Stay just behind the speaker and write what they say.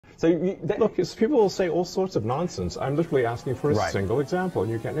So look, people will say all sorts of nonsense. I'm literally asking for a single example,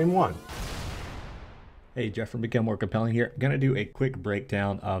 and you can't name one. Hey, Jeff from Become More Compelling here. I'm going to do a quick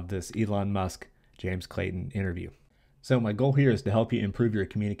breakdown of this Elon Musk, James Clayton interview. So my goal here is to help you improve your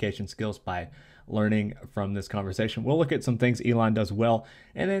communication skills by learning from this conversation. We'll look at some things Elon does well,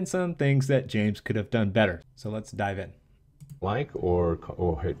 and then some things that James could have done better. So let's dive in. Like or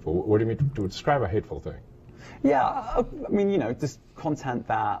hateful? What do you mean to describe a hateful thing? Yeah, I mean, just content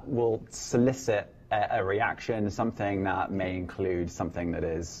that will solicit a reaction, something that may include something that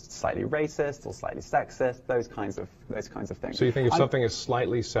is slightly racist or slightly sexist, those kinds of things. So you think if something is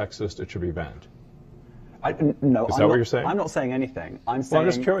slightly sexist, it should be banned? No, is that what you're saying? I'm not saying anything. I'm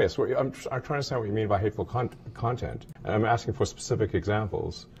just curious. I'm trying to understand what you mean by hateful content. And I'm asking for specific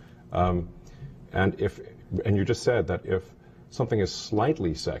examples. And you just said that if something is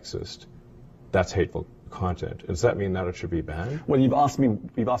slightly sexist, that's hateful content. Does that mean that it should be banned? Well, you've asked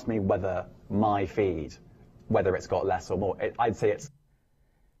me whether my feed, whether it's got less or more. I'd say it's.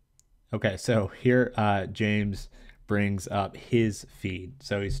 Okay, so here James brings up his feed.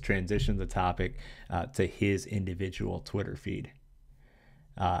 So he's transitioned the topic to his individual Twitter feed.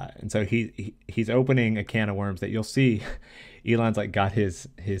 And so he's opening a can of worms that you'll see Elon's like got his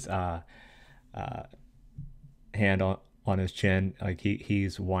hand on his chin, like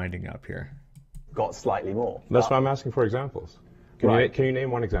he's winding up here. Got slightly more. That's why I'm asking for examples. Can you name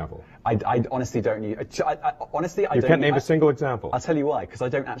one example? I honestly don't use. Honestly, I you don't. Can't name a single example. I'll tell you why. Because I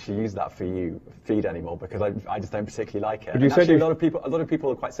don't actually use that for you feed anymore. Because I just don't particularly like it. But you said actually, a lot of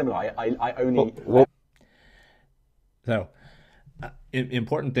people are quite similar. I only. So,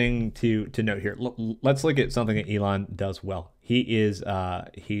 important thing to note here. Let's look at something that Elon does well. He's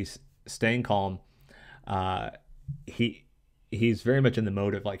staying calm. He's very much in the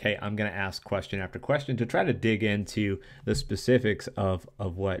mode of like, hey, I'm going to ask question after question to try to dig into the specifics of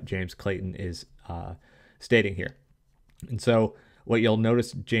what James Clayton is stating here. And so what you'll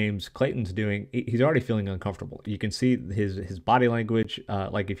notice James Clayton's doing, he's already feeling uncomfortable. You can see his body language.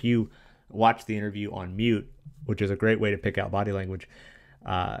 Like if you watch the interview on mute, which is a great way to pick out body language,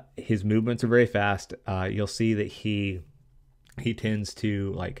 his movements are very fast. You'll see that he tends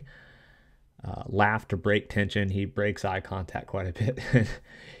to like laugh to break tension. He breaks eye contact quite a bit.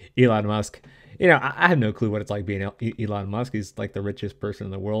 Elon Musk, I have no clue what it's like being Elon Musk. He's like the richest person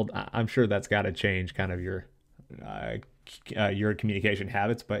in the world. I'm sure that's got to change kind of your communication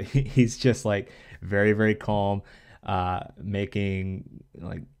habits, but he's just like very, very calm, making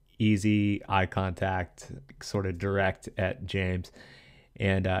like easy eye contact, sort of direct at James.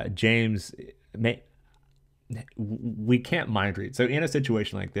 And James, we can't mind read. So in a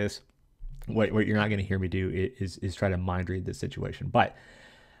situation like this, what you're not going to hear me do is try to mind read the situation. But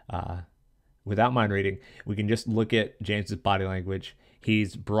without mind reading, we can just look at James's body language.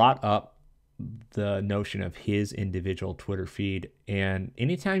 He's brought up the notion of his individual Twitter feed. And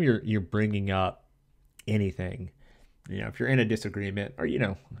anytime you're bringing up anything, if you're in a disagreement or,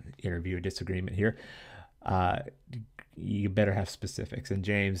 interview a disagreement here, you better have specifics. And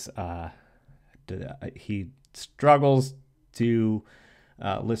James, he struggles to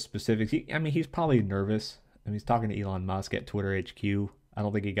list specifics. He's probably nervous. He's talking to Elon Musk at Twitter HQ. I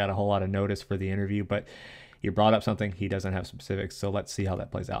don't think he got a whole lot of notice for the interview, but you brought up something. He doesn't have specifics, so let's see how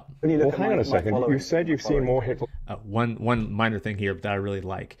that plays out. Well, hang on a second. You said you've seen more hateful. One minor thing here that I really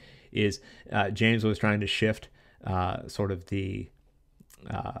like is James was trying to shift sort of the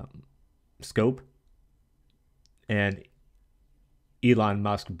scope, and Elon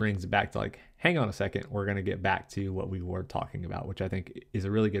Musk brings it back to like, hang on a second, we're going to get back to what we were talking about, which I think is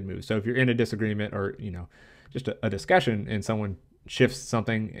a really good move. So if you're in a disagreement or, just a discussion and someone shifts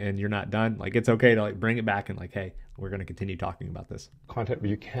something and you're not done, like it's okay to like bring it back and like, hey, we're going to continue talking about this. Content, but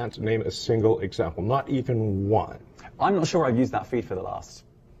you can't name a single example, not even one. I'm not sure I've used that feed for the last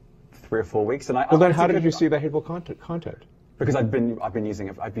 3 or 4 weeks. And then how did you see that hateful content? Because I've been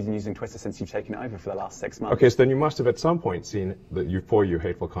using Twitter since you've taken it over for the last 6 months. Okay, so then you must have at some point seen for you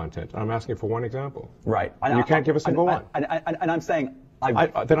hateful content. I'm asking for one example. Right. And you can't give a single one. And I'm saying...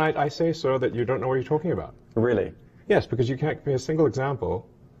 Then I say, sir, that you don't know what you're talking about. Really? Yes, because you can't give me a single example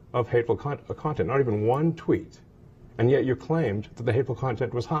of hateful content, not even one tweet. And yet you claimed that the hateful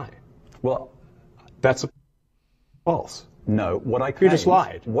content was high. Well... That's false. No, what I claimed... You just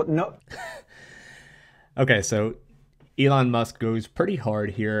lied. What? No. Okay, so... Elon Musk goes pretty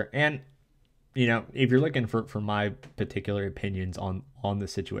hard here. And, if you're looking for my particular opinions on the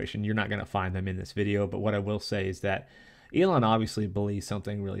situation, you're not going to find them in this video. But what I will say is that Elon obviously believes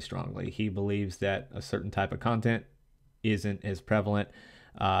something really strongly. He believes that a certain type of content isn't as prevalent.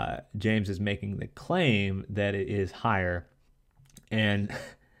 James is making the claim that it is higher. And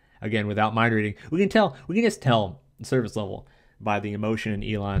again, without mind reading, we can just tell service level by the emotion in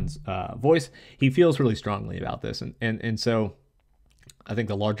Elon's voice. He feels really strongly about this. And so I think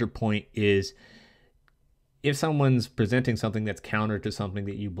the larger point is, if someone's presenting something that's counter to something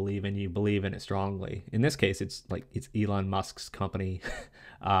that you believe in it strongly, in this case, it's Elon Musk's company.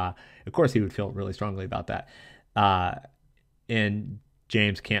 Of course, he would feel really strongly about that. And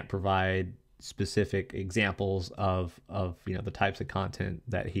James can't provide specific examples of the types of content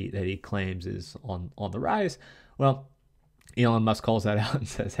that he claims is on the rise. Well, Elon Musk calls that out and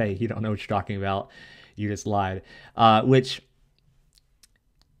says, "Hey, you don't know what you're talking about. You just lied," which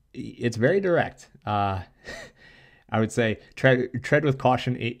it's very direct. I would say tread with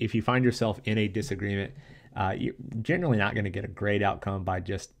caution. If you find yourself in a disagreement, you're generally not going to get a great outcome by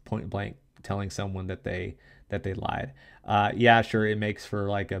just point blank telling someone that they lied. Yeah, sure, it makes for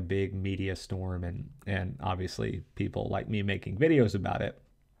like a big media storm, and obviously people like me making videos about it,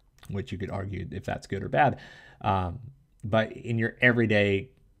 which you could argue if that's good or bad. But in your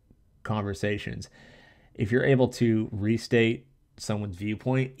everyday conversations, if you're able to restate someone's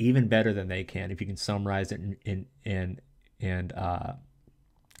viewpoint even better than they can, if you can summarize it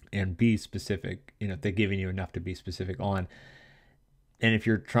and be specific, if they're giving you enough to be specific on, and if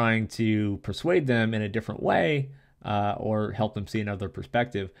you're trying to persuade them in a different way, or help them see another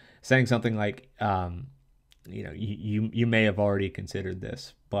perspective, saying something like, you may have already considered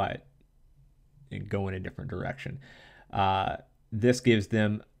this, but go in a different direction. This gives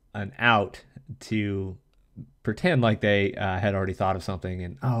them an out to pretend like they had already thought of something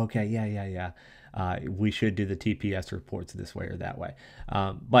and, oh, okay, yeah. We should do the TPS reports this way or that way.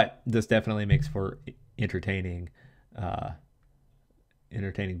 But this definitely makes for entertaining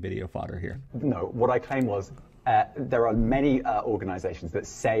video fodder here. No, what I claim was there are many organizations that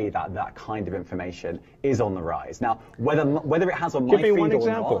say that kind of information is on the rise. Now, whether it has on my feed or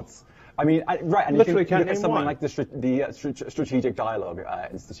not, I mean, right, and literally, if you look at something like the Strategic Dialogue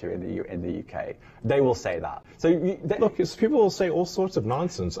Institute in the UK, they will say that. So look, people will say all sorts of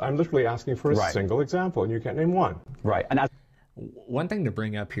nonsense. I'm literally asking for a single example, and you can't name one. Right, and one thing to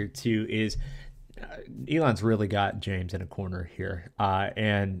bring up here too is Elon's really got James in a corner here,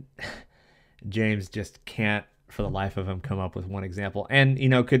 and James just can't, for the life of him, come up with one example. And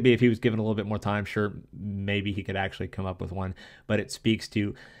could be if he was given a little bit more time, sure, maybe he could actually come up with one. But it speaks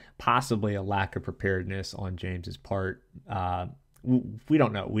to possibly a lack of preparedness on James's part. We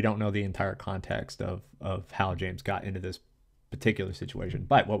don't know. We don't know the entire context of how James got into this particular situation.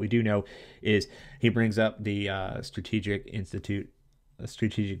 But what we do know is he brings up the Strategic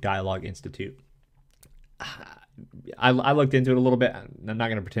Dialogue Institute. I looked into it a little bit. I'm not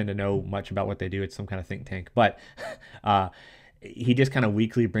going to pretend to know much about what they do. It's some kind of think tank. But he just kind of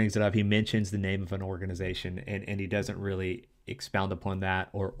weakly brings it up. He mentions the name of an organization, and he doesn't really expound upon that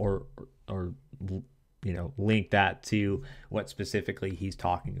or link that to what specifically he's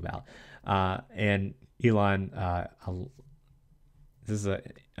talking about. And Elon, this is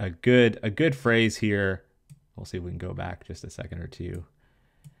a good phrase here. We'll see if we can go back just a second or two.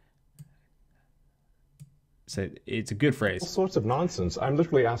 So it's a good phrase. All sorts of nonsense. I'm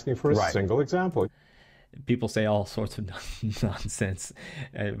literally asking for a single example. People say all sorts of nonsense,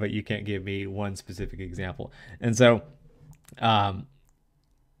 but you can't give me one specific example. And so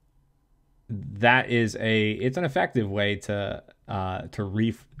that is it's an effective way to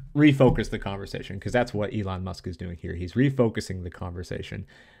refocus the conversation, because that's what Elon Musk is doing here. He's refocusing the conversation.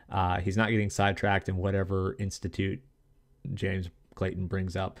 He's not getting sidetracked in whatever institute James Clayton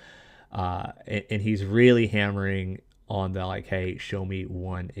brings up. And he's really hammering on the hey, show me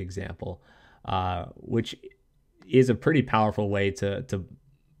one example, which is a pretty powerful way to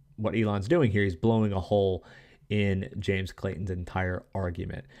what Elon's doing here. He's blowing a hole in James Clayton's entire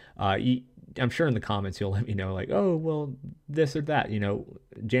argument. I'm sure in the comments you'll let me know oh, well, this or that,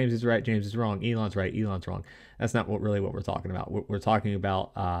 James is right, James is wrong, Elon's right, Elon's wrong. That's not what we're talking about. We're talking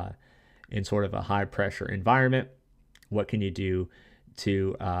about in sort of a high pressure environment, what can you do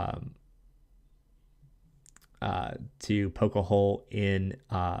to poke a hole in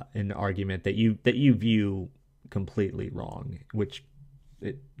an argument that you view completely wrong, which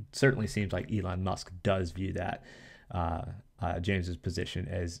it certainly seems like Elon Musk does view that James's position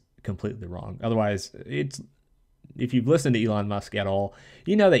as completely wrong. Otherwise, if you've listened to Elon Musk at all,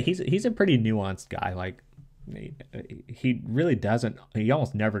 you know that he's a pretty nuanced guy. He really doesn't. He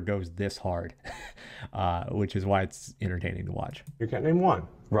almost never goes this hard, which is why it's entertaining to watch. You can't name one.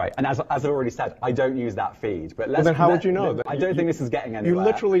 Right, and as I already said, I don't use that feed. But then how would you know? I don't think this is getting anywhere. You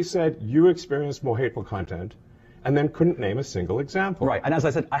literally said you experienced more hateful content, and then couldn't name a single example. Right, and as I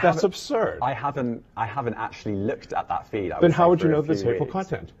said, that's absurd. I haven't actually looked at that feed. Then how would you know there's hateful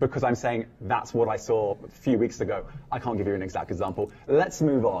content? Because I'm saying that's what I saw a few weeks ago. I can't give you an exact example. Let's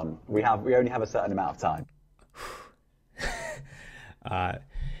move on. We only have a certain amount of time.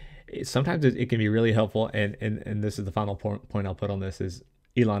 Sometimes it can be really helpful, and this is the final point I'll put on this, is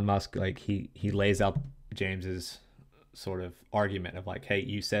Elon Musk, like he lays out James's sort of argument of like, hey,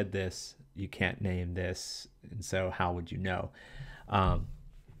 you said this, you can't name this, and so how would you know?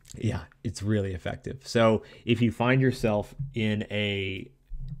 Yeah, it's really effective. So if you find yourself in a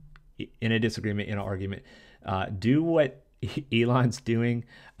disagreement, in an argument, do what Elon's doing.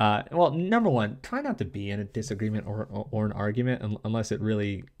 Well, number one, try not to be in a disagreement or an argument unless it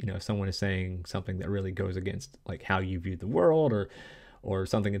really, someone is saying something that really goes against like how you view the world or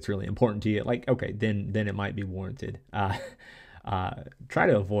something that's really important to you. Like, okay, then it might be warranted. Try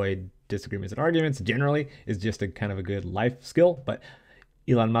to avoid disagreements and arguments generally is just a kind of a good life skill, but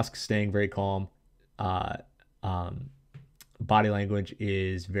Elon Musk staying very calm. Body language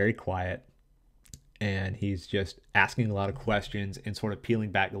is very quiet, and he's just asking a lot of questions and sort of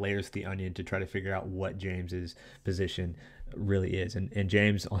peeling back the layers of the onion to try to figure out what James's position really is. And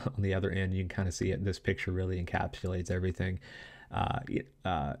James on the other end, you can kind of see it. This picture really encapsulates everything.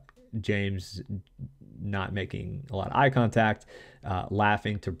 James not making a lot of eye contact,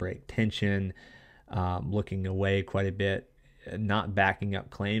 laughing to break tension, looking away quite a bit, not backing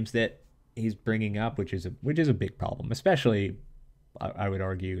up claims that he's bringing up, which is a big problem, especially, I would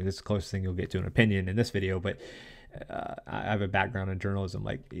argue, this is the closest thing you'll get to an opinion in this video, but I have a background in journalism.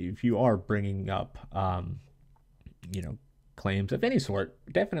 Like, if you are bringing up, claims of any sort,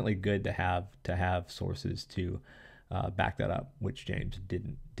 definitely good to have sources to back that up, which James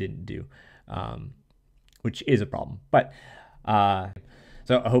didn't do, which is a problem. But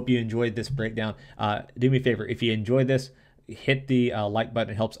so I hope you enjoyed this breakdown. Do me a favor, if you enjoyed this, hit the like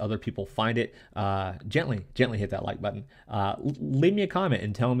button. It helps other people find it. Gently hit that like button. Leave me a comment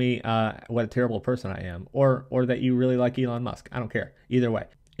and tell me what a terrible person I am, or that you really like Elon Musk. I don't care. Either way.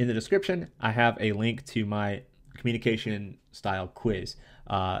 In the description, I have a link to my communication style quiz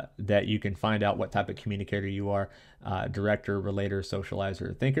that you can find out what type of communicator you are, director, relator,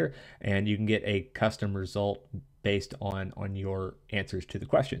 socializer, thinker, and you can get a custom result based on your answers to the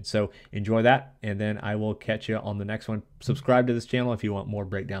question. So enjoy that, and then I will catch you on the next one. Subscribe to this channel if you want more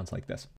breakdowns like this.